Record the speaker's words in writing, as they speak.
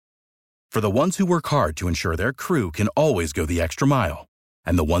For the ones who work hard to ensure their crew can always go the extra mile,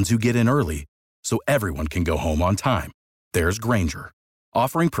 and the ones who get in early so everyone can go home on time, there's Grainger,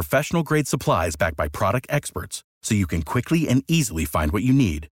 offering professional-grade supplies backed by product experts so you can quickly and easily find what you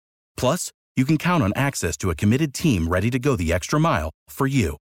need. Plus, you can count on access to a committed team ready to go the extra mile for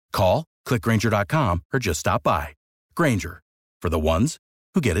you. Call, click Grainger.com, or just stop by. Grainger, for the ones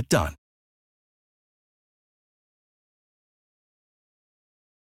who get it done.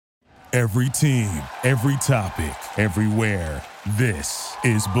 Every team, every topic, everywhere. This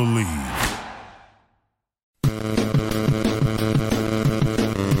is Believe.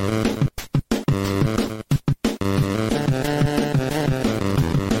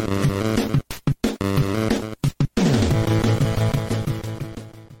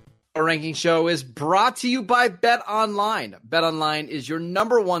 Our ranking show is brought to you by BetOnline. BetOnline is your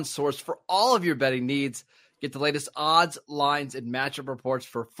number one source for all of your betting needs. Get the latest odds, lines, and matchup reports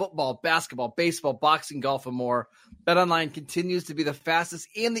for football, basketball, baseball, boxing, golf, and more. BetOnline continues to be the fastest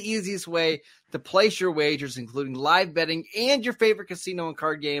and the easiest way to place your wagers, including live betting and your favorite casino and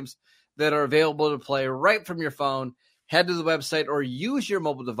card games that are available to play right from your phone. Head to the website or use your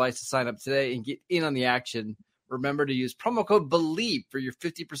mobile device to sign up today and get in on the action. Remember to use promo code BELIEVE for your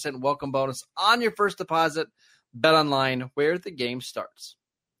 50% welcome bonus on your first deposit. BetOnline, where the game starts.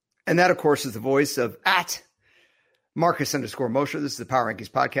 And that, of course, is the voice of @Marcus_Mosher. This is the Power Rankings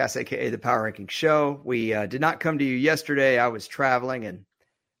Podcast, a.k.a. the Power Rankings Show. We did not come to you yesterday. I was traveling, and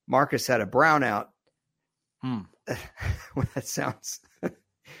Marcus had a brownout. Well, that sounds...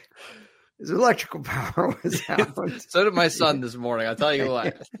 His electrical power was out. So did my son this morning. I'll tell you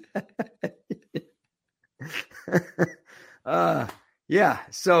what. Yeah,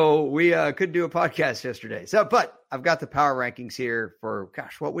 so we could do a podcast yesterday. But I've got the power rankings here for,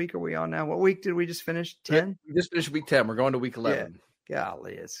 what week are we on now? What week did we just finish? 10? We just finished week 10. We're going to week 11. Yeah.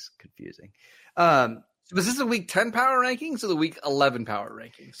 Golly, it's confusing. So was this the week 10 power rankings or the week 11 power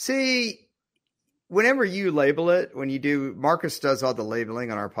rankings? See, whenever you label it, when you do, Marcus does all the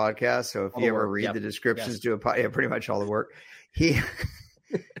labeling on our podcast. So if you ever read the descriptions, do pretty much all the work.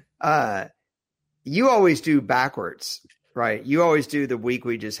 You always do backwards, right? You always do the week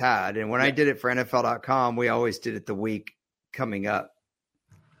we just had. And when I did it for NFL.com, we always did it the week coming up.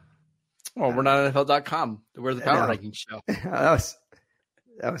 Well, we're not NFL.com. We're the Power Rankings Show.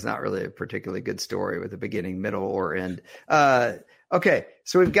 That was not really a particularly good story with a beginning, middle, or end. Okay,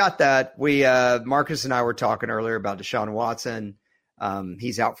 so we've got that. Marcus and I were talking earlier about Deshaun Watson.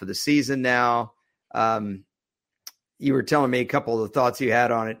 He's out for the season now. You were telling me a couple of the thoughts you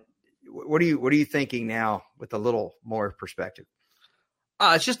had on it. What are you thinking now with a little more perspective?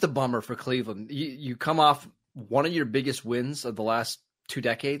 It's just a bummer for Cleveland. You come off one of your biggest wins of the last 2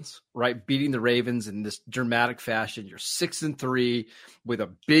 decades, right? Beating the Ravens in this dramatic fashion. You're 6-3 with a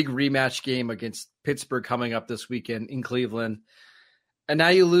big rematch game against Pittsburgh coming up this weekend in Cleveland. And now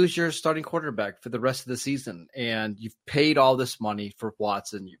you lose your starting quarterback for the rest of the season. And you've paid all this money for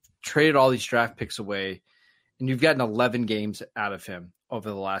Watson. You've traded all these draft picks away. And you've gotten 11 games out of him over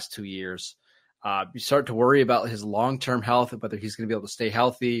the last 2 years. You start to worry about his long-term health and whether he's going to be able to stay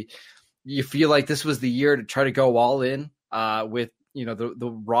healthy. You feel like this was the year to try to go all in with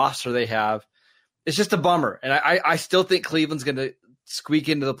the roster they have. It's just a bummer. And I still think Cleveland's going to squeak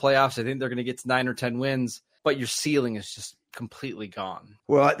into the playoffs. I think they're going to get to 9 or 10 wins, but your ceiling is just completely gone.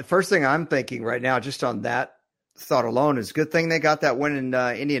 Well, the first thing I'm thinking right now, just on that thought alone, is good thing they got that win in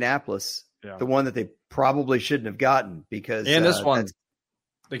Indianapolis. Yeah. The one that they probably shouldn't have gotten because this one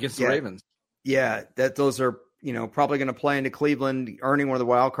against the Ravens. Yeah, those are probably going to play into Cleveland, earning one of the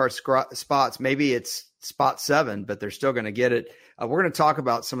wild card spots. Maybe it's spot 7, but they're still going to get it. We're going to talk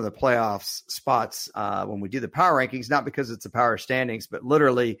about some of the playoffs spots when we do the power rankings, not because it's the power standings, but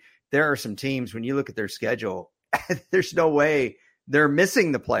literally there are some teams when you look at their schedule, there's no way they're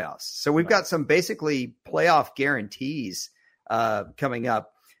missing the playoffs. So we've got some basically playoff guarantees coming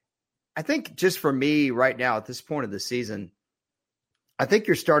up. I think just for me right now at this point of the season, I think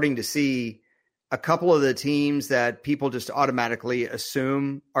you're starting to see a couple of the teams that people just automatically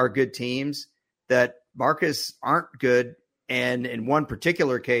assume are good teams that Marcus aren't good. And in one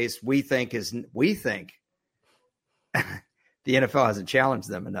particular case, we think the NFL hasn't challenged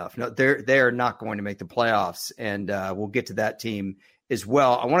them enough. No, they're not going to make the playoffs. And we'll get to that team as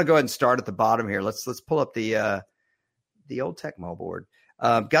well. I want to go ahead and start at the bottom here. Let's pull up the old Tecmo board.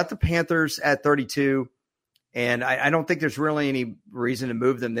 Got the Panthers at 32, and I don't think there's really any reason to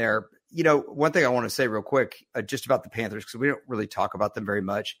move them there. One thing I want to say real quick just about the Panthers, because we don't really talk about them very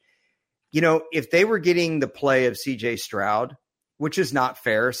much. If they were getting the play of C.J. Stroud, which is not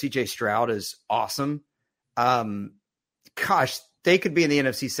fair, C.J. Stroud is awesome. Gosh, they could be in the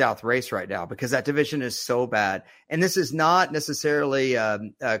NFC South race right now because that division is so bad. And this is not necessarily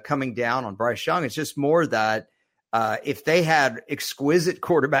coming down on Bryce Young. It's just more that if they had exquisite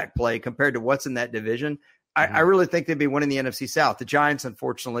quarterback play compared to what's in that division, I really think they'd be winning the NFC South. The Giants,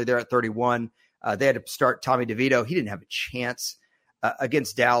 unfortunately, they're at 31. They had to start Tommy DeVito. He didn't have a chance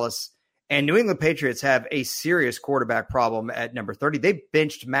against Dallas. And New England Patriots have a serious quarterback problem at number 30. They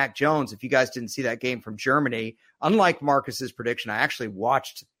benched Mac Jones. If you guys didn't see that game from Germany, unlike Marcus's prediction, I actually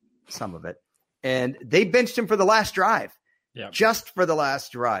watched some of it. And they benched him for the last drive, just for the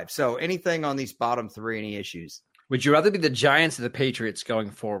last drive. So anything on these bottom three, any issues? Would you rather be the Giants or the Patriots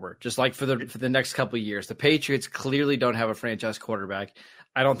going forward? Just like for the next couple of years, the Patriots clearly don't have a franchise quarterback.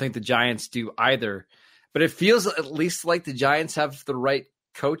 I don't think the Giants do either. But it feels at least like the Giants have the right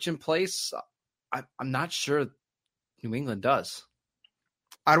coach in place. I'm not sure New England does.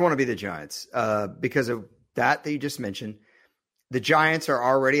 I'd want to be the Giants because of that you just mentioned. The Giants are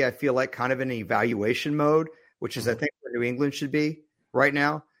already, I feel like, kind of in evaluation mode, which is, I think, where New England should be right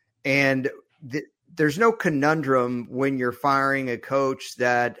now. And there's no conundrum when you're firing a coach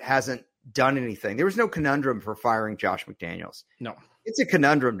that hasn't done anything. There was no conundrum for firing Josh McDaniels. No. It's a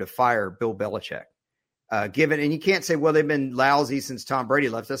conundrum to fire Bill Belichick. And you can't say, well, they've been lousy since Tom Brady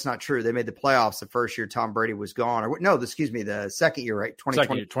left. That's not true. They made the playoffs the first year Tom Brady was gone. The second year, right?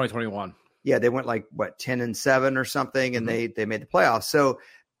 2021. Yeah, they went 10-7 or something, and they made the playoffs. So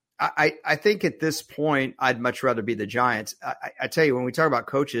I think at this point, I'd much rather be the Giants. I tell you, when we talk about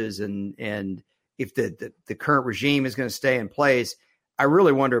coaches and if the current regime is going to stay in place, I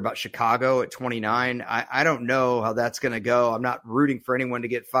really wonder about Chicago at 29. I don't know how that's going to go. I'm not rooting for anyone to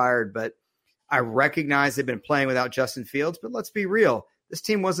get fired, but I recognize they've been playing without Justin Fields, but let's be real. This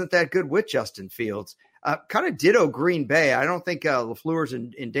team wasn't that good with Justin Fields. Kind of ditto Green Bay. I don't think LaFleur's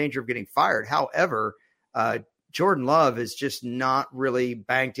in danger of getting fired. However, Jordan Love is just not really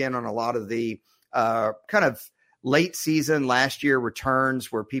banked in on a lot of the kind of late season last year returns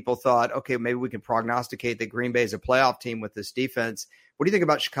where people thought, okay, maybe we can prognosticate that Green Bay is a playoff team with this defense. What do you think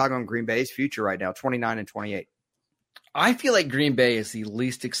about Chicago and Green Bay's future right now, 29 and 28? I feel like Green Bay is the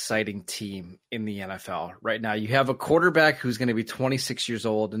least exciting team in the NFL right now. You have a quarterback who's going to be 26 years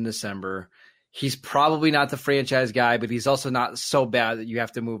old in December. He's probably not the franchise guy, but he's also not so bad that you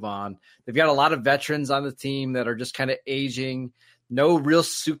have to move on. They've got a lot of veterans on the team that are just kind of aging. No real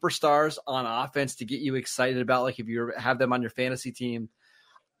superstars on offense to get you excited about, like if you have them on your fantasy team.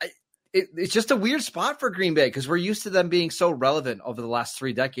 It's just a weird spot for Green Bay because we're used to them being so relevant over the last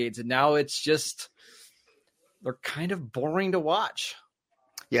 3 decades, and now it's just – they're kind of boring to watch.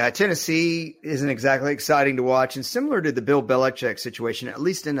 Yeah, Tennessee isn't exactly exciting to watch. And similar to the Bill Belichick situation, at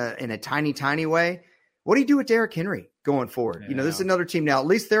least in a tiny, tiny way, what do you do with Derrick Henry going forward? Yeah. This is another team now. At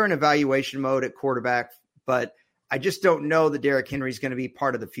least they're in evaluation mode at quarterback. But I just don't know that Derrick Henry is going to be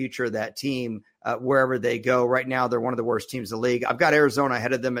part of the future of that team wherever they go. Right now, they're one of the worst teams in the league. I've got Arizona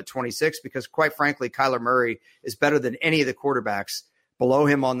ahead of them at 26 because, quite frankly, Kyler Murray is better than any of the quarterbacks below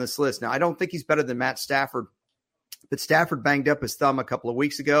him on this list. Now, I don't think he's better than Matt Stafford. But Stafford banged up his thumb a couple of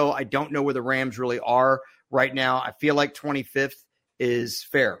weeks ago. I don't know where the Rams really are right now. I feel like 25th is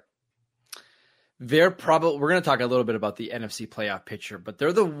fair. We're going to talk a little bit about the NFC playoff picture, but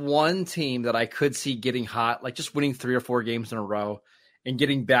they're the one team that I could see getting hot, like just winning 3 or 4 games in a row and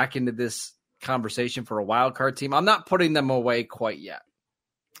getting back into this conversation for a wild card team. I'm not putting them away quite yet.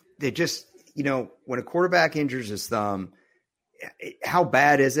 They just, when a quarterback injures his thumb, how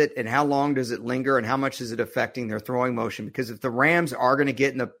bad is it and how long does it linger and how much is it affecting their throwing motion? Because if the Rams are going to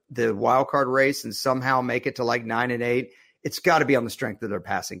get in the wild card race and somehow make it to 9-8, it's got to be on the strength of their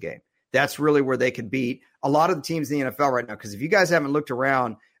passing game. That's really where they can beat a lot of the teams in the NFL right now. Because if you guys haven't looked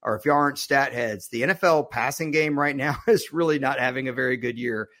around or if you aren't stat heads, the NFL passing game right now is really not having a very good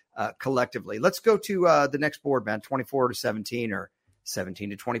year collectively. Let's go to the next board, man, 24-17 or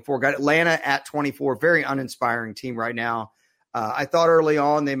 17-24. Got Atlanta at 24. Very uninspiring team right now. I thought early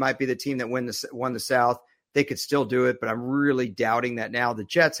on they might be the team that won the South. They could still do it, but I'm really doubting that now. The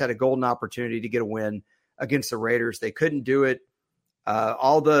Jets had a golden opportunity to get a win against the Raiders. They couldn't do it.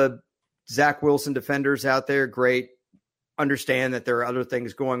 All the Zach Wilson defenders out there, great. Understand that there are other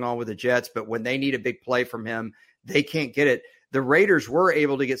things going on with the Jets, but when they need a big play from him, they can't get it. The Raiders were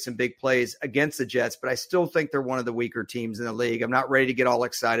able to get some big plays against the Jets, but I still think they're one of the weaker teams in the league. I'm not ready to get all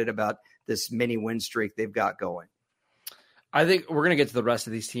excited about this mini win streak they've got going. I think we're going to get to the rest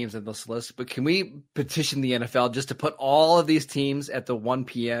of these teams in this list, but can we petition the NFL just to put all of these teams at the 1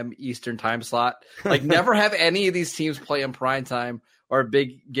 p.m. Eastern time slot? Never have any of these teams play in prime time or a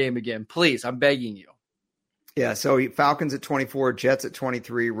big game again. Please, I'm begging you. Yeah, so Falcons at 24, Jets at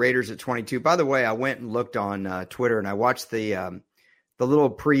 23, Raiders at 22. By the way, I went and looked on Twitter and I watched the the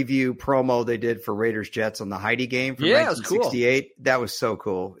little preview promo they did for Raiders Jets on the Heidi game from Yeah, it was cool. 1968. That was so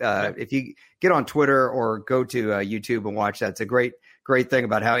cool. If you get on Twitter or go to YouTube and watch that, it's a great thing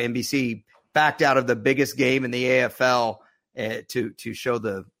about how NBC backed out of the biggest game in the AFL to show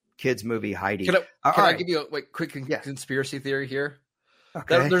the kids movie Heidi. Can I give you a quick conspiracy theory here?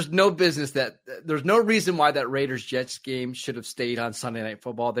 Okay. There's no reason why that Raiders Jets game should have stayed on Sunday Night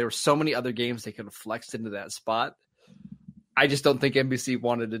Football. There were so many other games they could have flexed into that spot. I just don't think NBC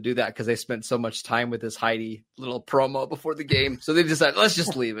wanted to do that because they spent so much time with this Heidi little promo before the game. So they decided, let's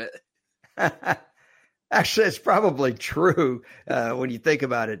just leave it. Actually, it's probably true when you think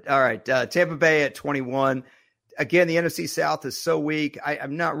about it. All right. Tampa Bay at 21. Again, the NFC South is so weak.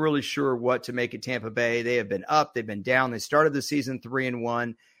 I'm not really sure what to make of Tampa Bay. They have been up. They've been down. They started the season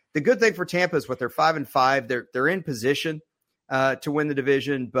 3-1. The good thing for Tampa is what they're 5-5. They're in position to win the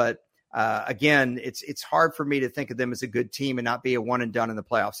division. But again, it's hard for me to think of them as a good team and not be a one and done in the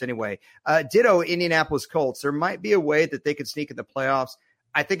playoffs anyway. Ditto Indianapolis Colts. There might be a way that they could sneak in the playoffs.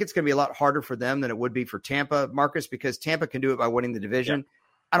 I think it's going to be a lot harder for them than it would be for Tampa, Marcus, because Tampa can do it by winning the division. Yeah.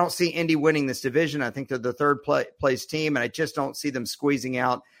 I don't see Indy winning this division. I think they're the third place team, and I just don't see them squeezing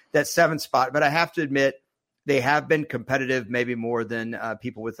out that 7th spot. But I have to admit, they have been competitive, maybe more than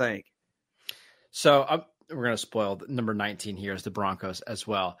people would think. So we're going to spoil number 19 here is the Broncos as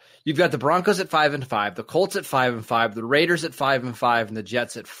well. You've got the Broncos at 5-5, the Colts at 5-5, the Raiders at 5-5, and the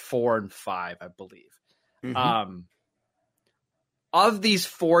Jets at 4-5, I believe. Mm-hmm. Of these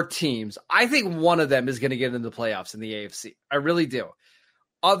 4 teams, I think one of them is going to get into the playoffs in the AFC. I really do.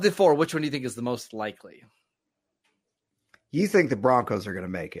 Of the 4, which one do you think is the most likely? You think the Broncos are going to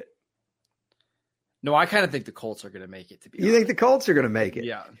make it? No, I kind of think the Colts are going to make it. You think the Colts are going to make it?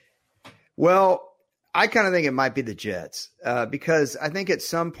 Yeah. Well, I kind of think it might be the Jets because I think at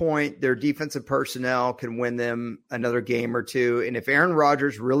some point their defensive personnel can win them another game or two. And if Aaron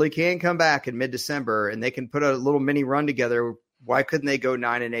Rodgers really can come back in mid-December and they can put a little mini run together, why couldn't they go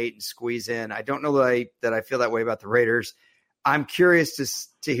 9-8 and squeeze in? I don't know that I feel that way about the Raiders. I'm curious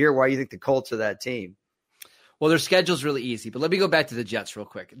to hear why you think the Colts are that team. Well, their schedule's really easy, but let me go back to the Jets real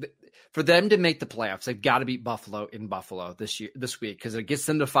quick. For them to make the playoffs, they've got to beat Buffalo in Buffalo this week because it gets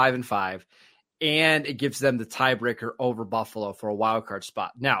them to 5-5, and it gives them the tiebreaker over Buffalo for a wild card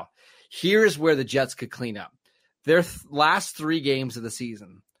spot. Now, here's where the Jets could clean up. Their last 3 games of the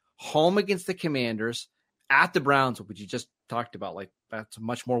season: home against the Commanders, at the Browns, which you just talked about, like that's a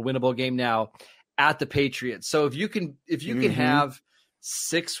much more winnable game now, at the Patriots. So if you can have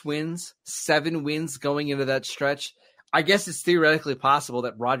 6 wins, 7 wins going into that stretch, I guess it's theoretically possible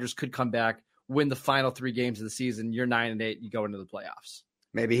that Rodgers could come back, win the final 3 games of the season. You're 9-8, you go into the playoffs.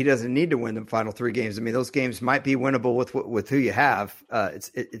 Maybe he doesn't need to win the final 3 games. I mean, those games might be winnable with who you have.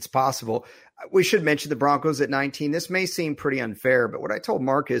 It's possible. We should mention the Broncos at 19. This may seem pretty unfair, but what I told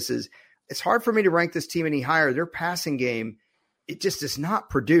Marcus is it's hard for me to rank this team any higher. Their passing game, it just does not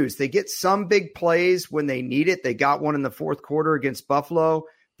produce. They get some big plays when they need it. They got one in the 4th quarter against Buffalo.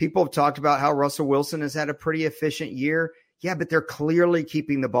 People have talked about how Russell Wilson has had a pretty efficient year. Yeah, but they're clearly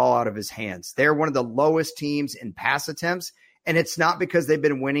keeping the ball out of his hands. They're one of the lowest teams in pass attempts, and it's not because they've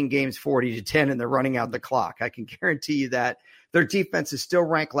been winning games 40-10 and they're running out the clock. I can guarantee you that. Their defense is still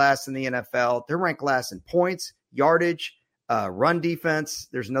ranked last in the NFL. They're ranked last in points, yardage, run defense.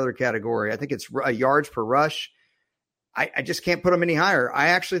 There's another category. I think it's yards per rush. I just can't put them any higher. I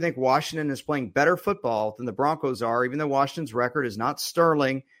actually think Washington is playing better football than the Broncos are, even though Washington's record is not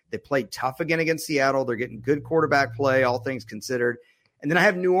sterling. They played tough again against Seattle. They're getting good quarterback play, all things considered. And then I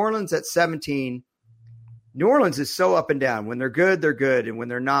have New Orleans at 17. New Orleans is so up and down. When they're good, they're good. And when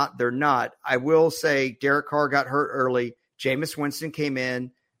they're not, they're not. I will say Derek Carr got hurt early. Jameis Winston came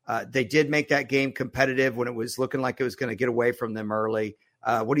in. They did make that game competitive when it was looking like it was going to get away from them early.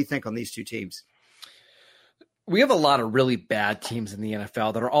 What do you think on these 2 teams? We have a lot of really bad teams in the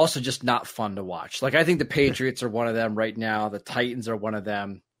NFL that are also just not fun to watch. Like I think the Patriots are one of them right now. The Titans are one of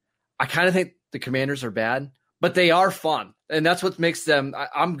them. I kind of think the Commanders are bad, but they are fun. And that's what makes them,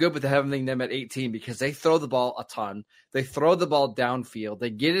 I'm good with having them at 18 because they throw the ball a ton. They throw the ball downfield. They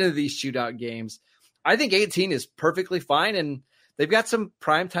get into these shootout games. I think 18 is perfectly fine. And they've got some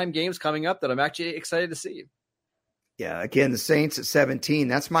primetime games coming up that I'm actually excited to see. Yeah, again, the Saints at 17.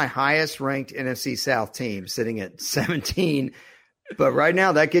 That's my highest ranked NFC South team, sitting at 17. But right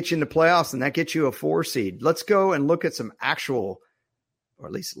now, that gets you in the playoffs, and that gets you a 4 seed. Let's go and look at some actual, or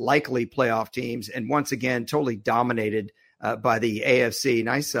at least likely playoff teams. And once again, totally dominated by the AFC.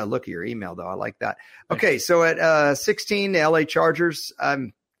 Nice look at your email, though. I like that. Okay, so at 16, the LA Chargers. I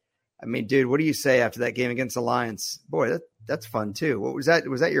mean, dude, what do you say after that game against the Lions? Boy, that's fun, too. What was that?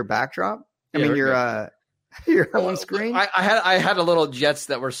 Was that your backdrop? I mean, your Your home screen? I had a little Jets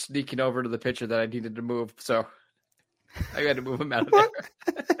that were sneaking over to the pitcher that I needed to move, so I had to move them out of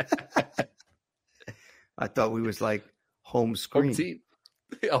there. I thought we was like home screen.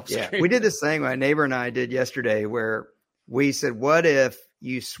 Home team. We did this thing my neighbor and I did yesterday where we said, what if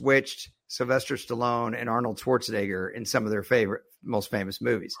you switched Sylvester Stallone and Arnold Schwarzenegger in some of their most famous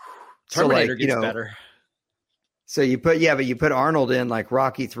movies? Terminator gets better. So you put Arnold in like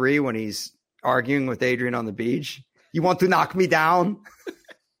Rocky 3 when he's arguing with Adrian on the beach. You want to knock me down?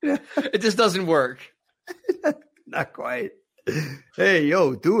 It just doesn't work. Not quite. Hey,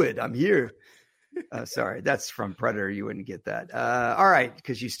 yo, do it. I'm here. Sorry, that's from Predator. You wouldn't get that. All right,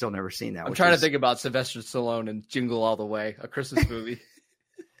 because you still never seen that. I'm trying to think about Sylvester Stallone and Jingle All the Way, a Christmas movie.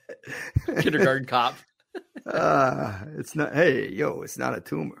 Kindergarten Cop. It's not. Hey, yo, it's not a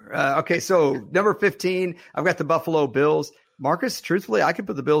tumor. Okay, so number 15, I've got the Buffalo Bills. Marcus, truthfully, I could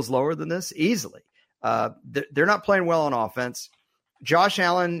put the Bills lower than this easily. They're not playing well on offense. Josh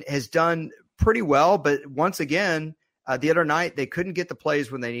Allen has done pretty well, but once again, the other night they couldn't get the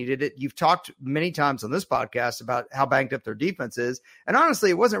plays when they needed it. You've talked many times on this podcast about how banged up their defense is, and honestly,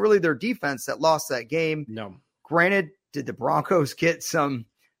 it wasn't really their defense that lost that game. No. Granted, did the Broncos get some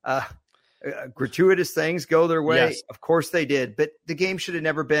gratuitous things go their way? Yes. Of course they did, but the game should have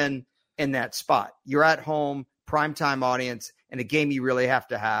never been in that spot. You're at home, primetime audience, and a game you really have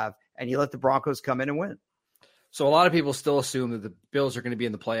to have, and you let the Broncos come in and win. So a lot of people still assume that the Bills are going to be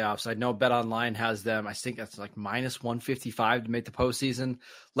in the playoffs. I know BetOnline has them. I think that's like minus 155 to make the postseason.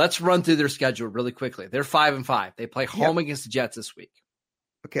 Let's run through their schedule really quickly. They're 5-5. They play home against the Jets this week.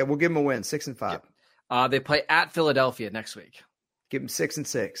 Okay, we'll give them a win, 6-5. They play at Philadelphia next week. Give them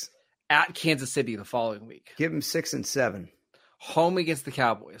 6-6. At Kansas City the following week. Give them 6-7. Home against the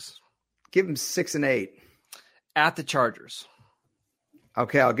Cowboys. Give them 6-8. At the Chargers.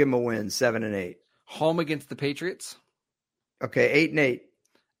 Okay, I'll give them a win, 7-8. Home against the Patriots. Okay, 8-8.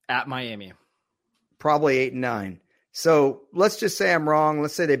 At Miami. Probably 8-9. So let's just say I'm wrong.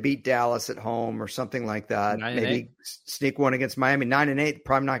 Let's say they beat Dallas at home or something like that. 9-8. Maybe sneak one against Miami. 9-8,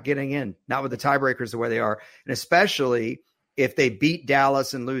 probably not getting in. Not with the tiebreakers the way they are. And especially if they beat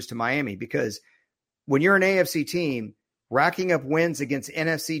Dallas and lose to Miami. Because when you're an AFC team, racking up wins against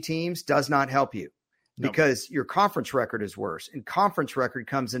NFC teams does not help you. Because your conference record is worse. And conference record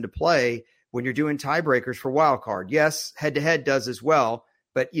comes into play when you're doing tiebreakers for wild card. Yes, head-to-head does as well.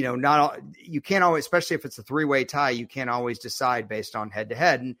 But, you can't always, especially if it's a three-way tie, you can't always decide based on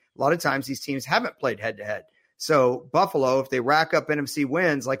head-to-head. And a lot of times these teams haven't played head-to-head. So Buffalo, if they rack up NFC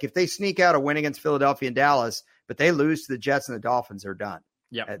wins, like if they sneak out a win against Philadelphia and Dallas, but they lose to the Jets and the Dolphins, they're done.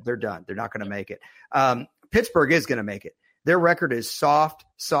 Yeah, they're done. They're not going to make it. Pittsburgh is going to make it. Their record is soft,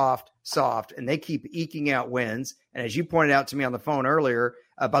 and they keep eking out wins. And as you pointed out to me on the phone earlier,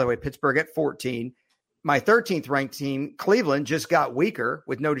 by the way, Pittsburgh at 14. My 13th ranked team, Cleveland, just got weaker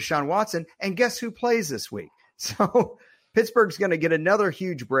with no Deshaun Watson. And guess who plays this week? So Pittsburgh's going to get another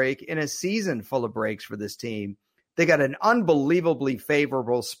huge break in a season full of breaks for this team. They got an unbelievably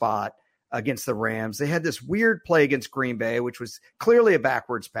favorable spot against the Rams. They had this weird play against Green Bay, which was clearly a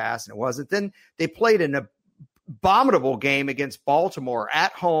backwards pass, and it wasn't. Then they played an abominable game against Baltimore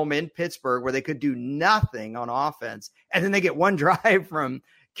at home in Pittsburgh where they could do nothing on offense. And then they get one drive from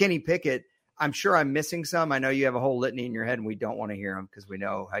Kenny Pickett. I'm sure I'm missing some. I know you have a whole litany in your head and we don't want to hear them because we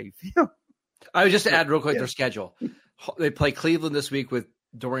know how you feel. I would just add real quick their schedule. They play Cleveland this week with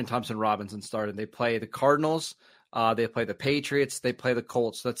Dorian Thompson-Robinson started. They play the Cardinals. They play the Patriots. They play the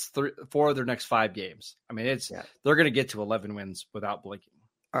Colts. That's 4 of their next 5 games. I mean, they're going to get to 11 wins without blinking.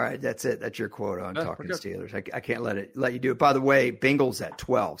 All right, that's it. That's your quote on Talking Steelers. I can't let you do it. By the way, Bengals at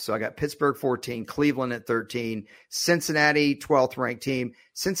 12. So I got Pittsburgh 14, Cleveland at 13, Cincinnati 12th ranked team.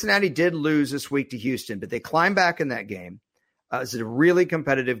 Cincinnati did lose this week to Houston, but they climbed back in that game. It was a really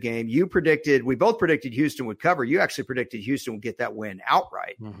competitive game. We both predicted Houston would cover. You actually predicted Houston would get that win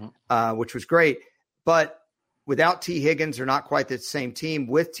outright, which was great. But without T. Higgins, they're not quite the same team.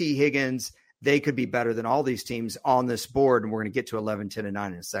 With T. Higgins, they could be better than all these teams on this board, and we're going to get to 11, 10, and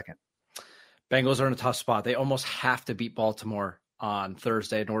 9 in a second. Bengals are in a tough spot. They almost have to beat Baltimore on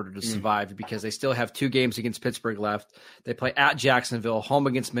Thursday in order to survive because they still have 2 games against Pittsburgh left. They play at Jacksonville, home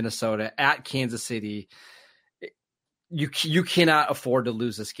against Minnesota, at Kansas City. You cannot afford to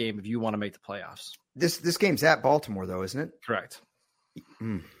lose this game if you want to make the playoffs. This game's at Baltimore, though, isn't it? Correct.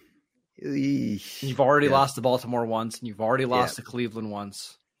 You've already lost to Baltimore once, and you've already lost to Cleveland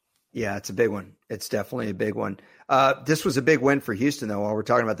once. Yeah, it's a big one. It's definitely a big one. This was a big win for Houston, though. While we're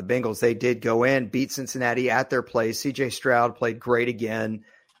talking about the Bengals, they did go in, beat Cincinnati at their place. C.J. Stroud played great again.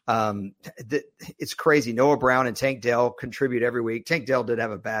 It's crazy. Noah Brown and Tank Dell contribute every week. Tank Dell did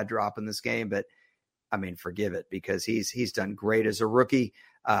have a bad drop in this game, but I mean, forgive it, because he's done great as a rookie.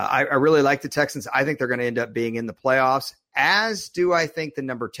 I really like the Texans. I think they're going to end up being in the playoffs, as do I think the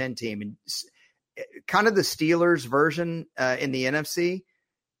number 10 team. And kind of the Steelers version in the NFC.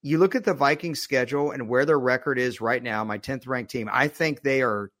 You look at the Vikings schedule and where their record is right now, my 10th ranked team, I think they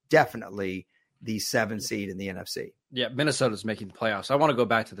are definitely the 7 seed in the NFC. Yeah, Minnesota's making the playoffs. I want to go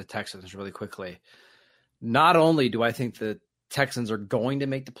back to the Texans really quickly. Not only do I think the Texans are going to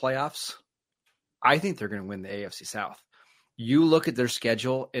make the playoffs, I think they're going to win the AFC South. You look at their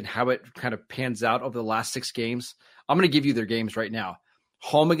schedule and how it kind of pans out over the last 6 games. I'm going to give you their games right now.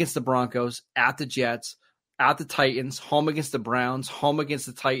 Home against the Broncos, at the Jets, at the Titans, home against the Browns, home against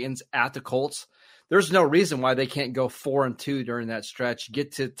the Titans, at the Colts. There's no reason why they can't go 4-2 during that stretch,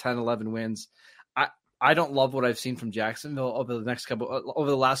 get to 10, 11 wins. I don't love what I've seen from Jacksonville over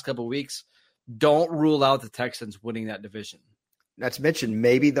the last couple of weeks. Don't rule out the Texans winning that division. Not to mention,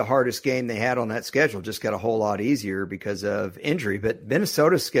 maybe the hardest game they had on that schedule just got a whole lot easier because of injury. But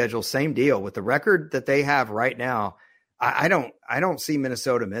Minnesota's schedule, same deal. With the record that they have right now, I don't see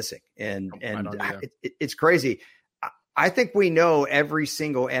Minnesota missing. And it's crazy. I think we know every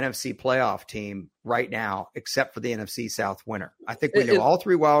single NFC playoff team right now, except for the NFC South winner. I think we know all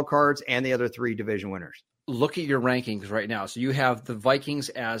 3 wild cards and the other 3 division winners. Look at your rankings right now. So you have the Vikings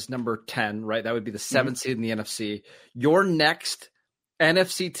as number 10, right? That would be the 7th seed in the NFC. Your next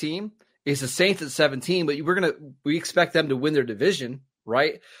NFC team is the Saints at 17, but we expect them to win their division,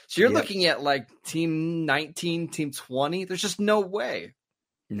 right? So you're looking at like team 19, team 20. There's just no way.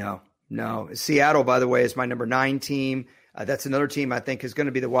 No. Seattle, by the way, is my number 9 team. That's another team I think is going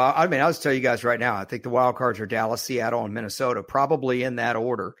to be the wild. I mean, I'll just tell you guys right now, I think the wild cards are Dallas, Seattle, and Minnesota, probably in that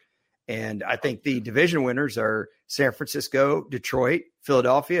order. And I think the division winners are San Francisco, Detroit,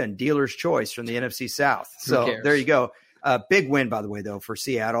 Philadelphia, and dealer's choice from the NFC South. So there you go. Big win, by the way, though, for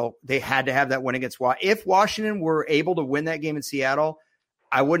Seattle. They had to have that win against Washington. If Washington were able to win that game in Seattle,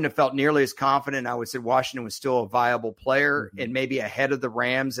 I wouldn't have felt nearly as confident. I would say Washington was still a viable player and maybe ahead of the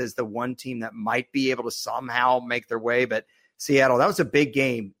Rams as the one team that might be able to somehow make their way. But Seattle, that was a big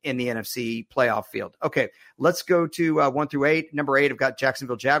game in the NFC playoff field. Okay, let's go to 1 through 8. Number 8, I've got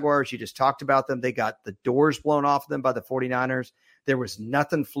Jacksonville Jaguars. You just talked about them. They got the doors blown off of them by the 49ers. There was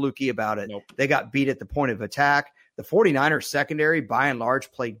nothing fluky about it. Nope. They got beat at the point of attack. The 49ers secondary, by and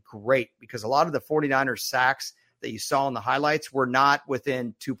large, played great because a lot of the 49ers sacks that you saw in the highlights were not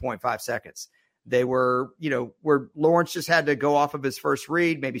within 2.5 seconds. They were, where Lawrence just had to go off of his first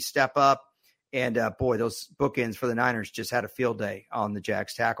read, maybe step up. And boy, those bookends for the Niners just had a field day on the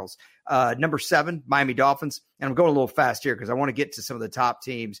Jags tackles. Number 7, Miami Dolphins. And I'm going a little fast here because I want to get to some of the top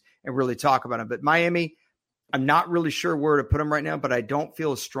teams and really talk about them. But Miami, I'm not really sure where to put them right now, but I don't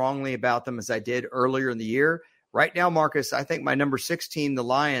feel as strongly about them as I did earlier in the year. Right now, Marcus, I think my number 6 team, the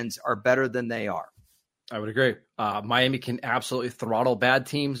Lions, are better than they are. I would agree. Miami can absolutely throttle bad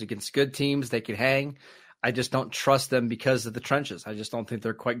teams against good teams. They can hang. I just don't trust them because of the trenches. I just don't think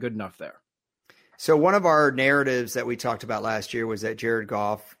they're quite good enough there. So one of our narratives that we talked about last year was that Jared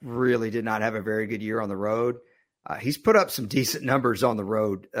Goff really did not have a very good year on the road. He's put up some decent numbers on the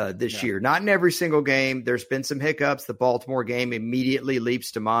road this year. Not in every single game. There's been some hiccups. The Baltimore game immediately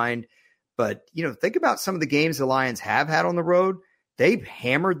leaps to mind. But, think about some of the games the Lions have had on the road. They've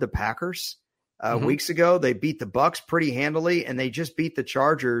hammered the Packers weeks ago. They beat the Bucs pretty handily, and they just beat the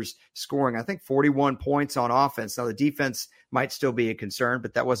Chargers, scoring, I think, 41 points on offense. Now, the defense might still be a concern,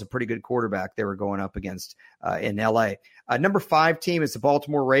 but that was a pretty good quarterback they were going up against in L.A. Number 5 team is the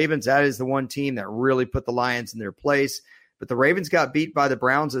Baltimore Ravens. That is the one team that really put the Lions in their place. But the Ravens got beat by the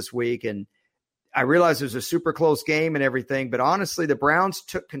Browns this week, and I realize it was a super close game and everything, but honestly, the Browns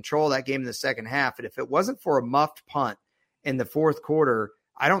took control of that game in the second half. And if it wasn't for a muffed punt in the fourth quarter,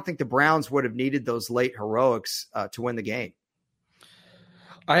 I don't think the Browns would have needed those late heroics to win the game.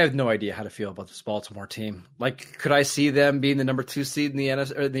 I have no idea how to feel about this Baltimore team. Like, could I see them being the number 2 seed in the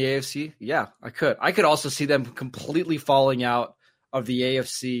NFC or the AFC? Yeah, I could. I could also see them completely falling out of the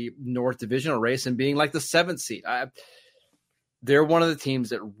AFC North divisional race and being like the 7th seed. They're one of the teams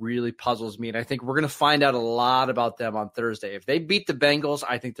that really puzzles me, and I think we're going to find out a lot about them on Thursday. If they beat the Bengals,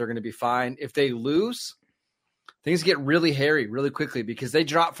 I think they're going to be fine. If they lose, things get really hairy really quickly because they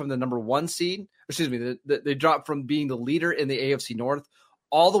drop from the number 1 seed. They drop from being the leader in the AFC North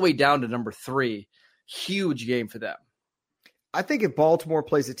all the way down to number 3. Huge game for them. I think if Baltimore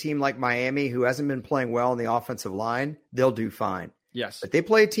plays a team like Miami, who hasn't been playing well on the offensive line, they'll do fine. Yes. But they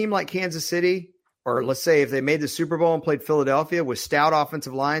play a team like Kansas City, or let's say if they made the Super Bowl and played Philadelphia with stout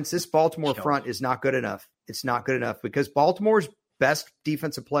offensive lines, this Baltimore front is not good enough. It's not good enough because Baltimore's best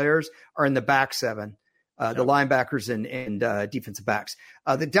defensive players are in the back 7 the linebackers and defensive backs.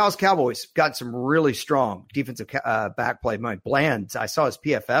 The Dallas Cowboys got some really strong defensive back play. Mike Bland, I saw his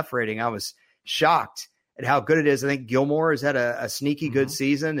PFF rating. I was shocked at how good it is. I think Gilmore has had a sneaky good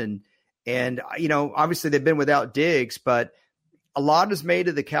season. And obviously they've been without Diggs, but a lot is made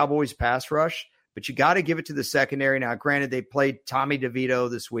of the Cowboys pass rush. But you got to give it to the secondary. Now, granted, they played Tommy DeVito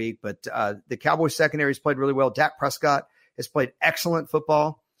this week, but the Cowboys secondary has played really well. Dak Prescott has played excellent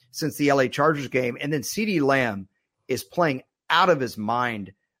football since the LA Chargers game. And then CeeDee Lamb is playing out of his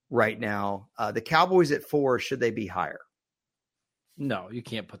mind right now. The Cowboys at 4, should they be higher? No, you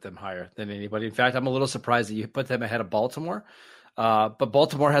can't put them higher than anybody. In fact, I'm a little surprised that you put them ahead of Baltimore. But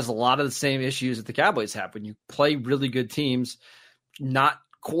Baltimore has a lot of the same issues that the Cowboys have. When you play really good teams, not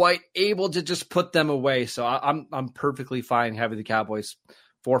quite able to just put them away. So I'm perfectly fine having the Cowboys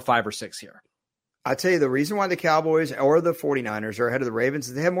 4, 5, or 6 here. I'll tell you the reason why the Cowboys or the 49ers are ahead of the Ravens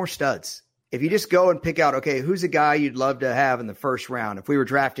is they have more studs. If you just go and pick out, okay, who's a guy you'd love to have in the first round if we were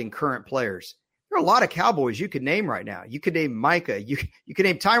drafting current players, there are a lot of Cowboys you could name right now. You could name Micah. You could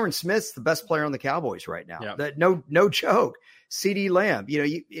name Tyron Smith's the best player on the Cowboys right now. Yeah. That no joke. CeeDee Lamb,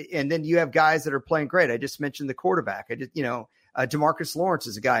 and then you have guys that are playing great. I just mentioned the quarterback. DeMarcus Lawrence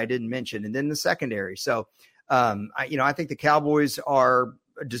is a guy I didn't mention, and then the secondary. So, I think the Cowboys are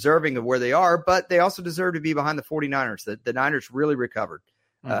deserving of where they are, but they also deserve to be behind the 49ers. The Niners really recovered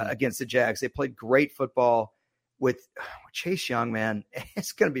against the Jags. They played great football with Chase Young, man.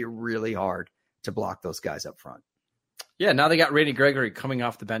 It's going to be really hard to block those guys up front. Yeah, now they got Randy Gregory coming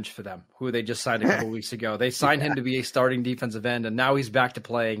off the bench for them, who they just signed a couple weeks ago. They signed him to be a starting defensive end, and now he's back to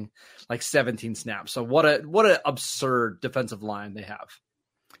playing like 17 snaps. So what an absurd defensive line they have.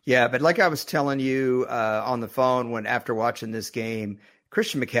 Yeah, but like I was telling you on the phone after watching this game,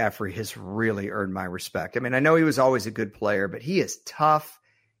 Christian McCaffrey has really earned my respect. I mean, I know he was always a good player, but he is tough.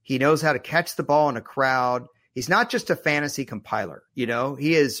 He knows how to catch the ball in a crowd. He's not just a fantasy compiler.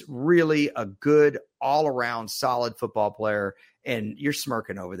 He is really a good all-around solid football player. And you're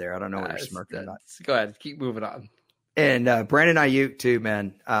smirking over there. I don't know what you're smirking about. Go ahead. Keep moving on. And Brandon Ayuk too,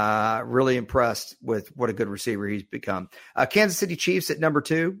 man. Really impressed with what a good receiver he's become. Kansas City Chiefs at number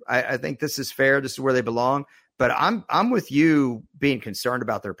 2. I think this is fair. This is where they belong. But I'm with you being concerned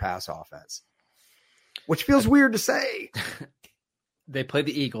about their pass offense, which feels weird to say. They play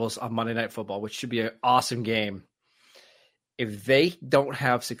the Eagles on Monday Night Football, which should be an awesome game. If they don't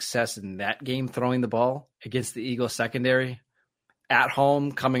have success in that game throwing the ball against the Eagles secondary at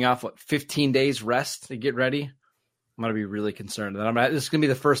home, coming off 15 days rest to get ready, I'm going to be really concerned. And this is going to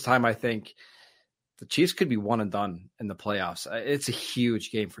be the first time I think the Chiefs could be one and done in the playoffs. It's a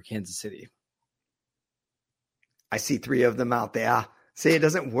huge game for Kansas City. I see 3 of them out there. See, it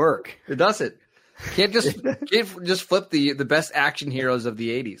doesn't work. It doesn't. Can't just flip the best action heroes of the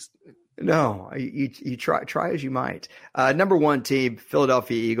 80s. No, you try as you might. Number 1 team,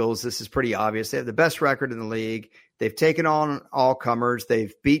 Philadelphia Eagles. This is pretty obvious. They have the best record in the league. They've taken on all comers.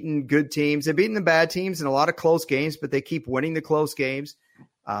 They've beaten good teams. They've beaten the bad teams in a lot of close games, but they keep winning the close games.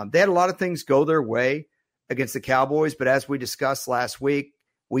 They had a lot of things go their way against the Cowboys, but as we discussed last week,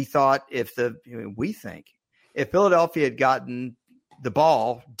 we thought if Philadelphia had gotten the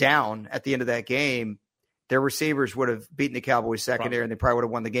ball down at the end of that game, their receivers would have beaten the Cowboys secondary and they probably would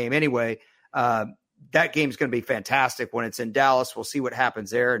have won the game anyway. That game's going to be fantastic when it's in Dallas. We'll see what happens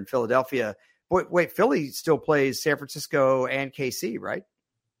there in Philadelphia. Wait, Philly still plays San Francisco and KC, right?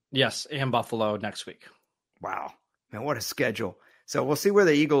 Yes, and Buffalo next week. Wow, man, what a schedule. So we'll see where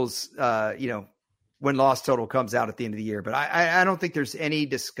the Eagles, win-loss total comes out at the end of the year. But I don't think there's any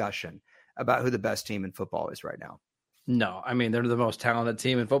discussion about who the best team in football is right now. No, I mean, they're the most talented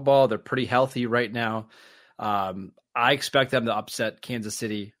team in football. They're pretty healthy right now. I expect them to upset Kansas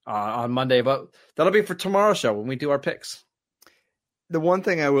City on Monday, but that'll be for tomorrow's show when we do our picks. The one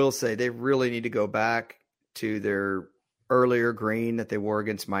thing I will say, they really need to go back to their earlier green that they wore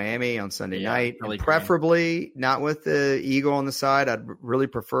against Miami on Sunday night, and preferably not with the eagle on the side. I'd really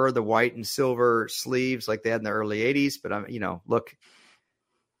prefer the white and silver sleeves like they had in the early 80s, but look,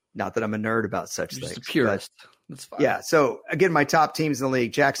 not that I'm a nerd about such things. Just a purist. That's fine. Yeah. So again, my top teams in the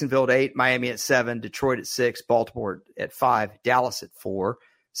league: Jacksonville at 8, Miami at 7, Detroit at 6, Baltimore at 5, Dallas at 4,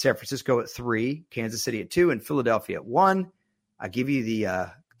 San Francisco at 3, Kansas City at 2, and Philadelphia at 1. I give you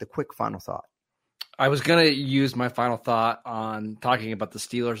the quick final thought. I was going to use my final thought on talking about the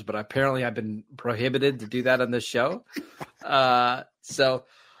Steelers, but apparently I've been prohibited to do that on this show. So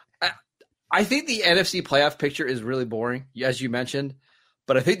I think the NFC playoff picture is really boring, as you mentioned.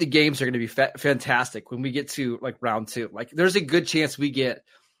 But I think the games are going to be fantastic when we get to round 2. There's a good chance we get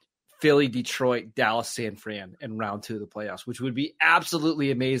Philly, Detroit, Dallas, San Fran in round 2 of the playoffs, which would be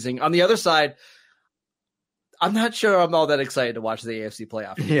absolutely amazing. On the other side, I'm not sure I'm all that excited to watch the AFC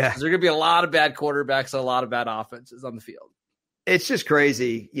playoff games. Yeah. There's going to be a lot of bad quarterbacks and a lot of bad offenses on the field. It's just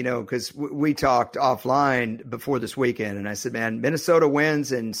crazy, because we talked offline before this weekend, and I said, man, Minnesota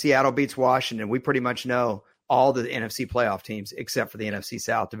wins and Seattle beats Washington. We pretty much know all the NFC playoff teams except for the NFC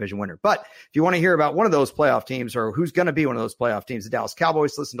South division winner. But if you want to hear about one of those playoff teams or who's going to be one of those playoff teams, the Dallas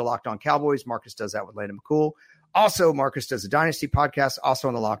Cowboys, listen to Locked On Cowboys. Marcus does that with Landon McCool. Also, Marcus does a Dynasty podcast, also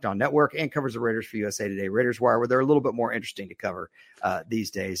on the Locked On Network, and covers the Raiders for USA Today Raiders Wire, where they're a little bit more interesting to cover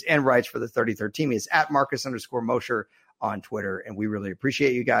these days, and writes for the 33rd Team. He is at Marcus_Mosher on Twitter, and we really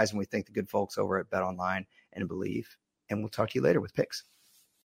appreciate you guys, and we thank the good folks over at Bet Online and Believe, and we'll talk to you later with picks.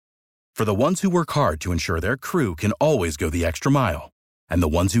 For the ones who work hard to ensure their crew can always go the extra mile, and the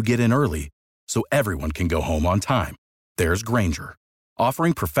ones who get in early so everyone can go home on time, there's Grainger,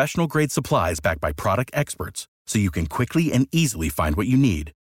 offering professional-grade supplies backed by product experts so you can quickly and easily find what you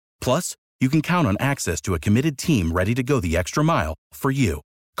need. Plus, you can count on access to a committed team ready to go the extra mile for you.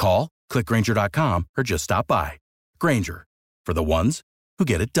 Call, click Grainger.com, or just stop by. Grainger, for the ones who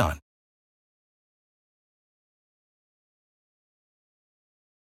get it done.